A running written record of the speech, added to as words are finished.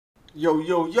Yo,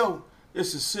 yo, yo,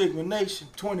 this is Sigma Nation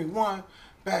 21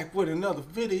 back with another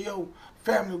video.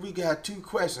 Family, we got two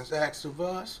questions asked of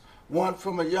us. One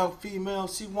from a young female.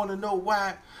 She want to know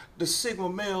why the Sigma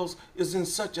males is in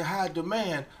such a high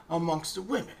demand amongst the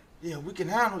women. Yeah, we can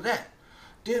handle that.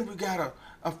 Then we got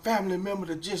a family member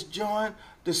that just joined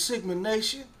the Sigma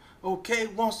Nation. Okay,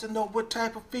 wants to know what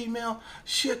type of female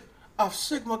should a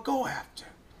Sigma go after.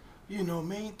 You know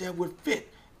what I mean? That would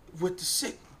fit with the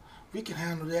Sigma. We can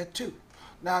handle that too.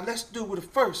 Now let's do with the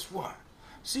first one.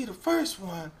 See, the first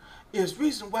one is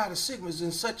reason why the Sigma is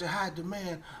in such a high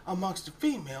demand amongst the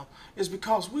female is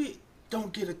because we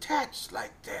don't get attached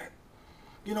like that.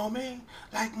 You know what I mean?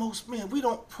 Like most men, we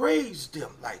don't praise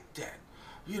them like that.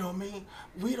 You know what I mean?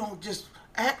 We don't just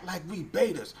act like we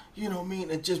betas, you know what I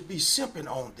mean, and just be simping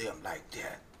on them like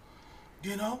that.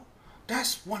 You know?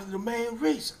 That's one of the main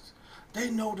reasons.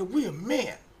 They know that we're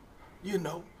men, you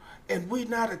know, and we're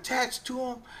not attached to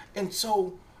them, and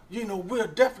so, you know, we'll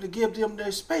definitely give them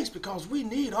their space because we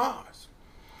need ours.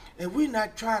 And we're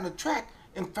not trying to track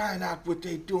and find out what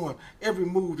they're doing, every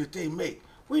move that they make.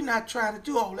 We're not trying to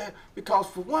do all that because,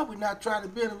 for one, we're not trying to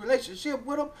be in a relationship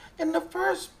with them in the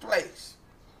first place.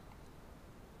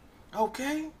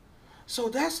 Okay? So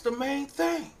that's the main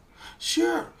thing.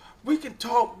 Sure, we can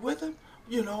talk with them,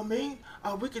 you know what I mean?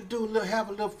 We can have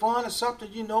a little fun or something,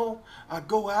 you know,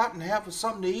 go out and have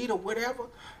something to eat or whatever,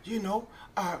 you know,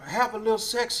 have a little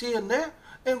sex here and there,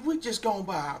 and we just going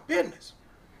by our business.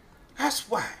 That's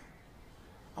why.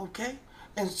 Okay?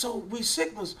 And so we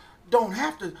Sigmas don't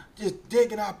have to just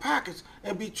dig in our pockets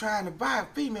and be trying to buy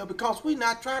a female because we're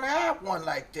not trying to have one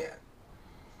like that.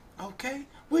 Okay?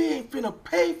 We ain't finna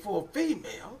pay for a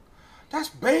female. That's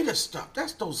beta stuff.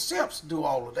 That's those simps do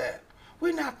all of that.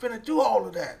 We're not finna do all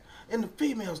of that. And the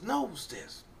females knows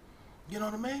this. You know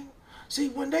what I mean? See,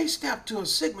 when they step to a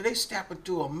Sigma, they step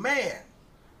into a man,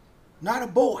 not a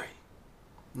boy,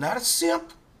 not a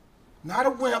simp, not a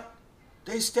wimp.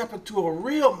 They step into a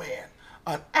real man,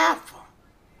 an alpha.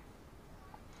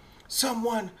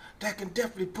 Someone that can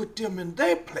definitely put them in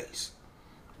their place.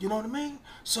 You know what I mean?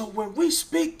 So when we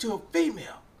speak to a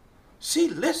female, she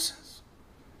listens.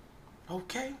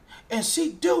 Okay? And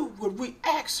she do what we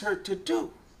ask her to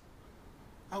do.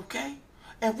 Okay?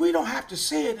 And we don't have to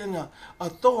say it in a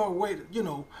authority, you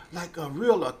know, like a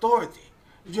real authority.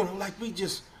 You know, like we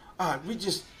just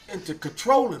into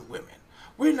controlling women.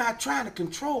 We're not trying to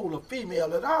control a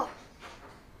female at all.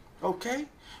 Okay?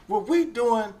 What we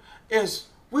doing is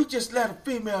we just let a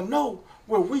female know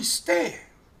where we stand.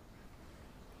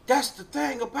 That's the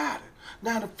thing about it.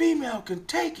 Now the female can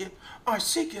take it or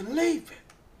she can leave it.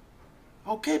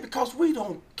 Okay? Because we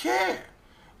don't care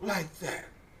like that.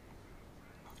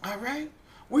 All right?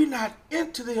 We're not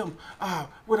into them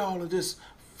with all of this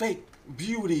fake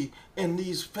beauty and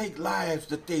these fake lives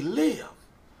that they live.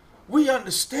 We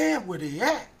understand where they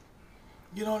at.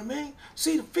 You know what I mean?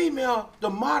 See, the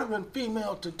modern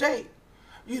female today,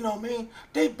 you know what I mean?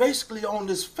 They basically on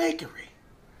this fakery.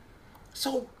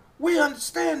 So we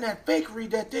understand that fakery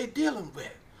that they're dealing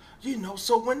with. You know,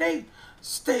 so when they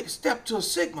step to a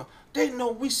Sigma, they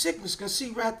know we Sigmas can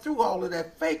see right through all of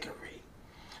that fakery.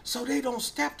 So they don't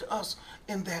step to us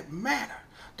in that manner.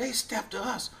 They step to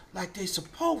us like they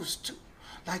supposed to.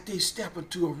 Like they step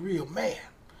into a real man,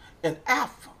 an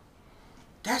alpha.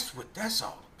 That's what that's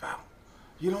all about.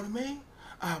 You know what I mean?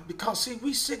 Because, see,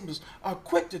 we Sigmas are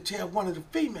quick to tell one of the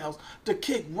females to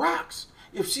kick rocks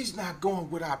if she's not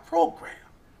going with our program.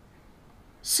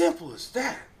 Simple as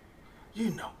that,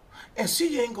 you know. And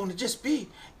she ain't going to just be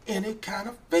any kind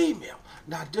of female.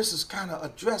 Now, this is kind of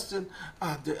addressing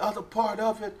the other part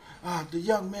of it. The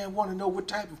young man want to know what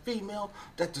type of female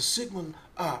that the Sigma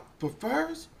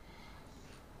prefers.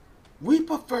 We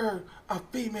prefer a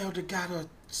female that got her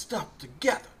stuff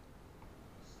together.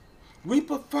 We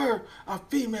prefer a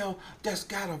female that's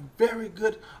got a very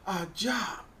good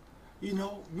job, you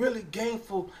know, really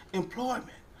gainful employment,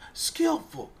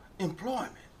 skillful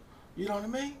employment. You know what I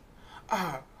mean?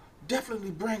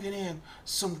 Definitely bringing in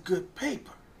some good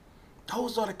paper.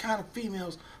 Those are the kind of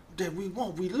females that we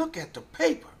want. We look at the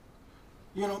paper.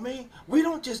 You know what I mean? We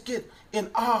don't just get in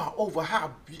awe over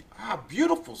how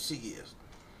beautiful she is.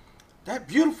 That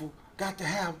beautiful got to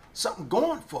have something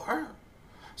going for her.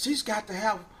 She's got to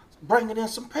have bringing in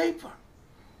some paper.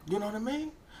 You know what I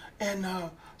mean? And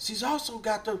she's also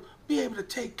got to be able to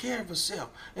take care of herself.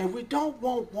 And we don't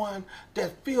want one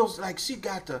that feels like she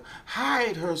got to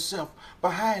hide herself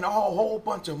behind a whole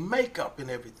bunch of makeup and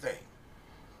everything.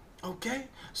 Okay?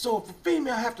 So if a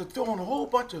female have to throw on a whole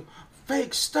bunch of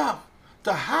fake stuff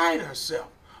to hide herself,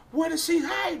 what is she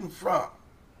hiding from?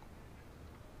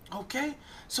 Okay?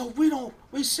 So we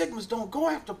Sigmas don't go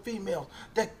after females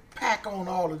that pack on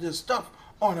all of this stuff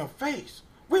on her face.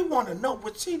 We want to know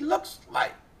what she looks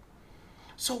like.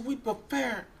 So we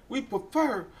prefer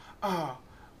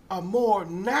a more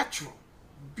natural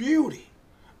beauty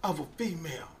of a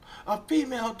female. A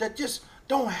female that just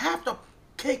don't have to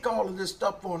cake all of this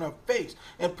stuff on her face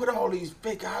and put all these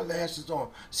fake eyelashes on.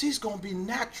 She's going to be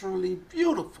naturally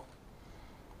beautiful.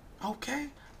 Okay?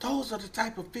 Those are the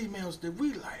type of females that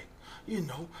we like. You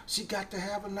know, she got to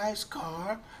have a nice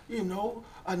car, you know,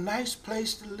 a nice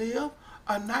place to live,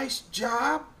 a nice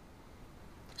job.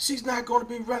 She's not going to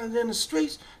be running in the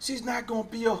streets. She's not going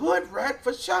to be a hood rat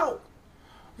for sure.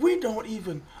 We don't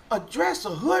even address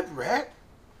a hood rat.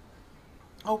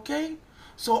 Okay?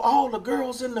 So all the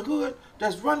girls in the hood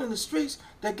that's running the streets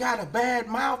that got a bad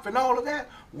mouth and all of that,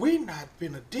 we not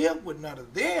finna deal with none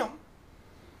of them.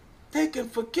 They can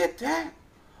forget that.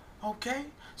 Okay?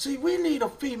 See, we need a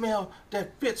female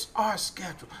that fits our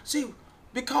schedule. See,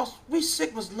 because we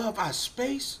Sigmas love our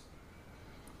space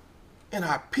and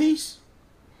our peace,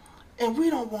 and we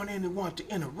don't want anyone to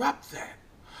interrupt that.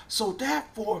 So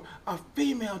therefore, a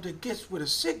female that gets with a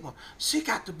Sigma, she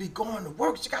got to be going to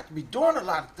work. She got to be doing a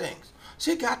lot of things.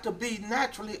 She got to be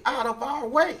naturally out of our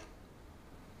way.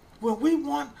 When we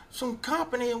want some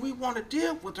company and we want to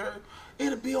deal with her,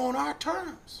 it'll be on our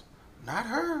terms, not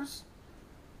hers.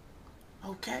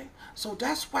 Okay? So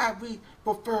that's why we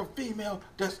prefer a female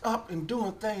that's up and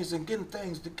doing things and getting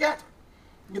things together.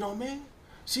 You know what I mean?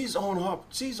 She's on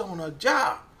her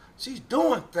job. She's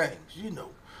doing things, you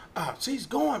know. She's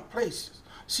going places.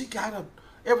 She got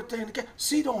everything together.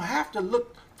 She don't have to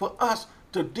look for us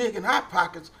to dig in our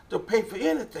pockets to pay for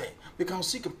anything because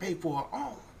she can pay for her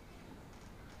own.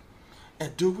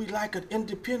 And do we like an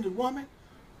independent woman?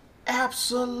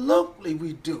 Absolutely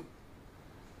we do.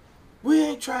 We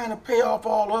ain't trying to pay off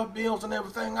all her bills and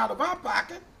everything out of our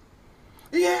pocket.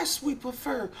 Yes, we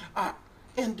prefer an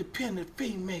independent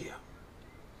female.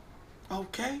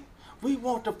 Okay? We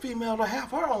want the female to have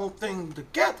her own thing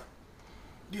together.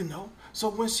 You know? So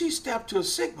when she stepped to a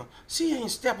Sigma, she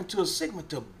ain't stepping to a Sigma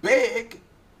to beg.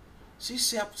 She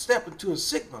stepping to a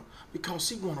Sigma because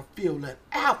she want to feel that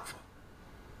alpha.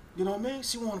 You know what I mean?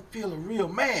 She want to feel a real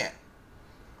man.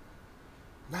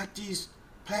 Not these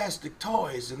plastic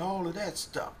toys and all of that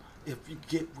stuff, if you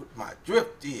get what my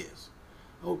drift is.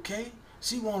 Okay?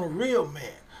 She want a real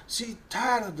man. She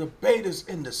tired of the betas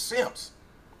and the simps.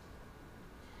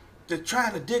 They're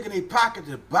trying to dig in their pocket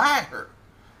to buy her.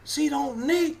 She don't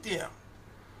need them.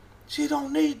 She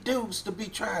don't need dudes to be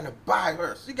trying to buy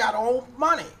her. She got her own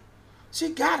money. She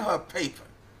got her paper.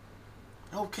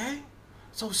 Okay?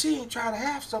 So she ain't trying to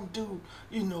have some dude,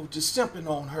 you know, just simping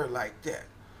on her like that.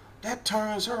 That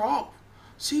turns her off.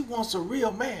 She wants a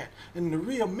real man, and the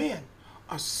real men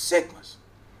are Sigmas.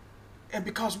 And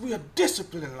because we are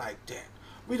disciplined like that,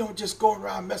 we don't just go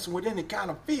around messing with any kind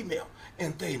of female,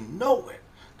 and they know it.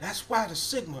 That's why the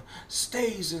Sigma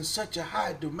stays in such a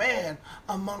high demand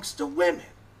amongst the women.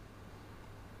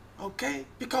 Okay?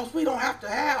 Because we don't have to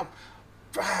have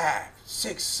 5,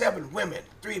 6, 7 women,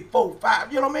 3, 4,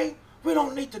 5, you know what I mean? We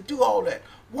don't need to do all that.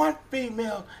 One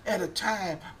female at a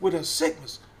time with her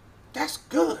Sigmas, that's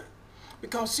good.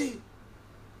 Because see,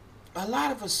 a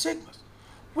lot of us Sigmas,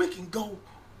 we can go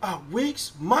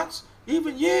weeks, months,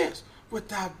 even years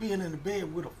without being in the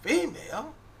bed with a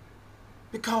female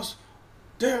because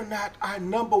they're not our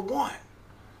number one.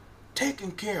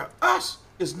 Taking care of us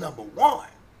is number one.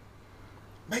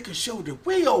 Making sure that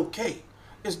we okay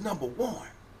is number one.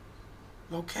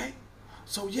 Okay?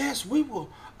 So yes, we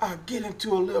will get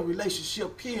into a little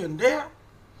relationship here and there.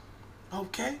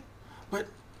 Okay? But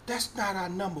that's not our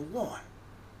number one.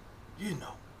 You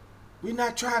know. We're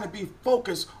not trying to be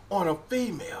focused on a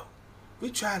female.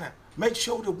 We're trying to make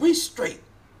sure that we straight.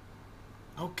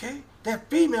 Okay?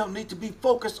 That female needs to be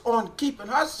focused on keeping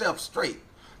herself straight.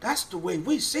 That's the way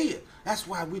we see it. That's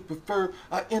why we prefer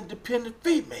an independent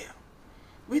female.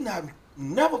 We're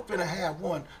never finna have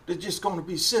one that's just gonna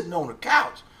be sitting on the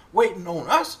couch waiting on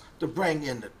us to bring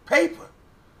in the paper.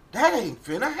 That ain't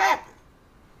finna happen.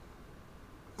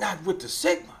 Not with the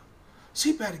Sigma.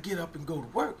 She better get up and go to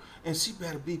work, and she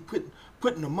better be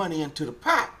putting the money into the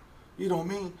pot, you know what I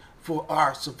mean, for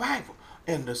our survival.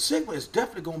 And the Sigma is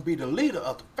definitely going to be the leader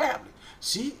of the family.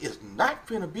 She is not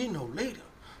finna be no leader.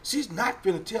 She's not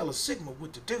finna tell a Sigma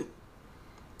what to do.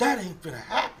 That ain't finna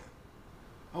happen.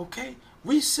 Okay?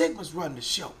 We Sigmas run the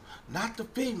show, not the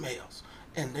females.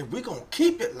 And then we're going to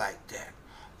keep it like that.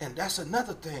 And that's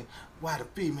another thing why the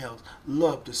females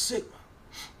love the Sigma.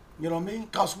 You know what I mean?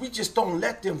 Because we just don't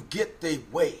let them get their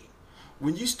way.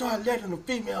 When you start letting the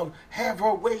female have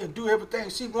her way and do everything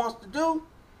she wants to do,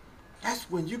 that's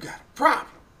when you got a problem.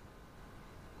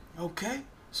 Okay?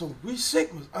 So we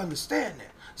Sigmas understand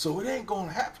that. So it ain't going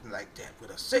to happen like that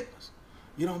with us Sigmas.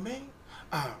 You know what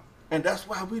I mean? And that's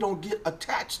why we don't get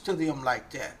attached to them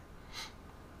like that.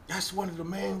 That's one of the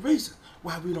main reasons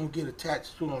why we don't get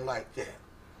attached to them like that.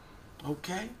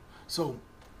 Okay? So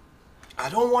I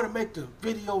don't want to make the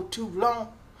video too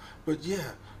long, but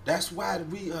yeah, that's why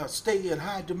we stay in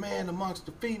high demand amongst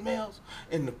the females,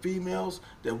 and the females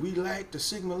that we like, the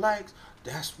Sigma likes,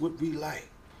 that's what we like.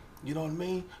 You know what I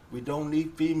mean? We don't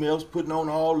need females putting on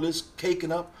all this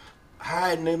caking up,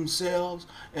 hiding themselves.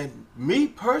 And me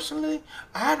personally,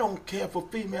 I don't care for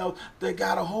females that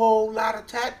got a whole lot of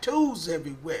tattoos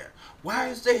everywhere. Why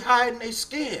is they hiding their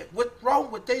skin? What's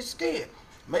wrong with their skin?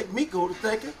 Make me go to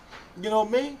thinking, you know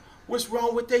what I mean? What's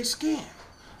wrong with their skin?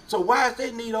 So why does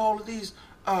they need all of these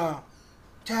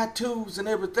tattoos and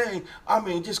everything? I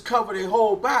mean, just cover their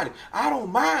whole body. I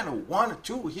don't mind a one or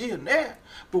two here and there,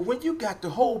 but when you got the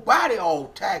whole body all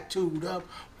tattooed up,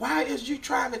 why is you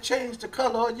trying to change the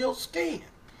color of your skin?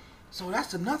 So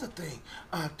that's another thing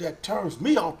that turns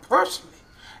me off personally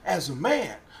as a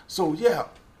man. So yeah,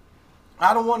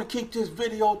 I don't want to keep this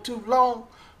video too long,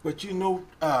 but you know,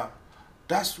 I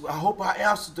hope I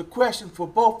answered the question for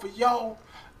both of y'all,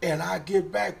 and I'll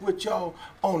get back with y'all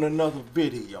on another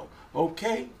video.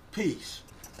 Okay? Peace.